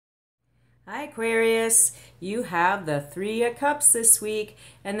Hi Aquarius, you have the Three of Cups this week,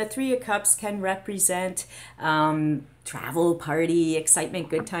 and the Three of Cups can represent travel, party, excitement,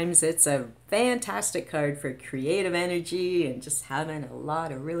 good times. It's a fantastic card for creative energy and just having a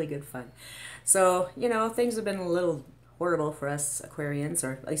lot of really good fun. So, things have been a little horrible for us Aquarians,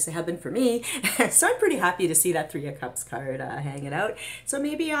 or at least they have been for me. So I'm pretty happy to see that Three of Cups card hanging out. So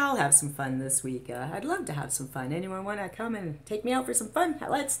maybe I'll have some fun this week. I'd love to have some fun. Anyone want to come and take me out for some fun?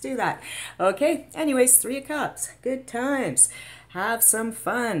 Let's do that. Okay, anyways, Three of Cups. Good times. Have some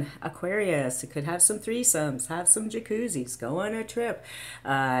fun, Aquarius. It could have some threesomes, have some jacuzzis, go on a trip.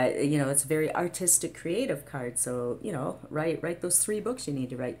 It's a very artistic, creative card. So, write those 3 books you need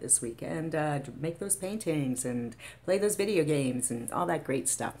to write this week, and make those paintings and play those video games and all that great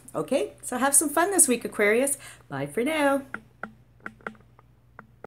stuff. Okay, so have some fun this week, Aquarius. Bye for now.